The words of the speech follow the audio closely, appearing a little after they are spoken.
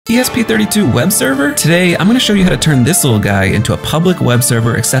ESP32 web server? Today, I'm going to show you how to turn this little guy into a public web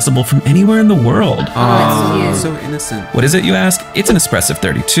server accessible from anywhere in the world. Oh, so innocent. What is it, you ask? It's an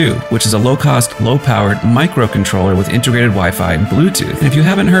Espressif32, which is a low-cost, low-powered microcontroller with integrated Wi-Fi and Bluetooth. And if you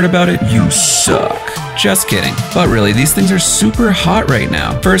haven't heard about it, you suck. Just kidding. But really, these things are super hot right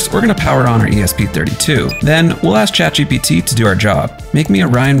now. First, we're going to power on our ESP32. Then, we'll ask ChatGPT to do our job. Make me a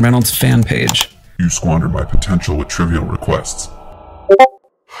Ryan Reynolds fan page. You squandered my potential with trivial requests.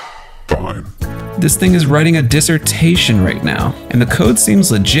 Fine. This thing is writing a dissertation right now, and the code seems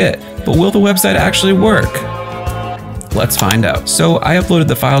legit, but will the website actually work? Let's find out. So I uploaded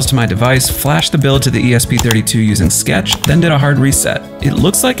the files to my device, flashed the build to the ESP32 using Sketch, then did a hard reset. It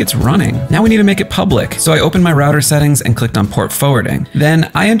looks like it's running. Now we need to make it public. So I opened my router settings and clicked on port forwarding.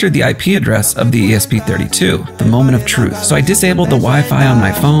 Then I entered the IP address of the ESP32, the moment of truth. So I disabled the Wi-Fi on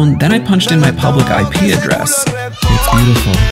my phone, then I punched in my public IP address. It's beautiful.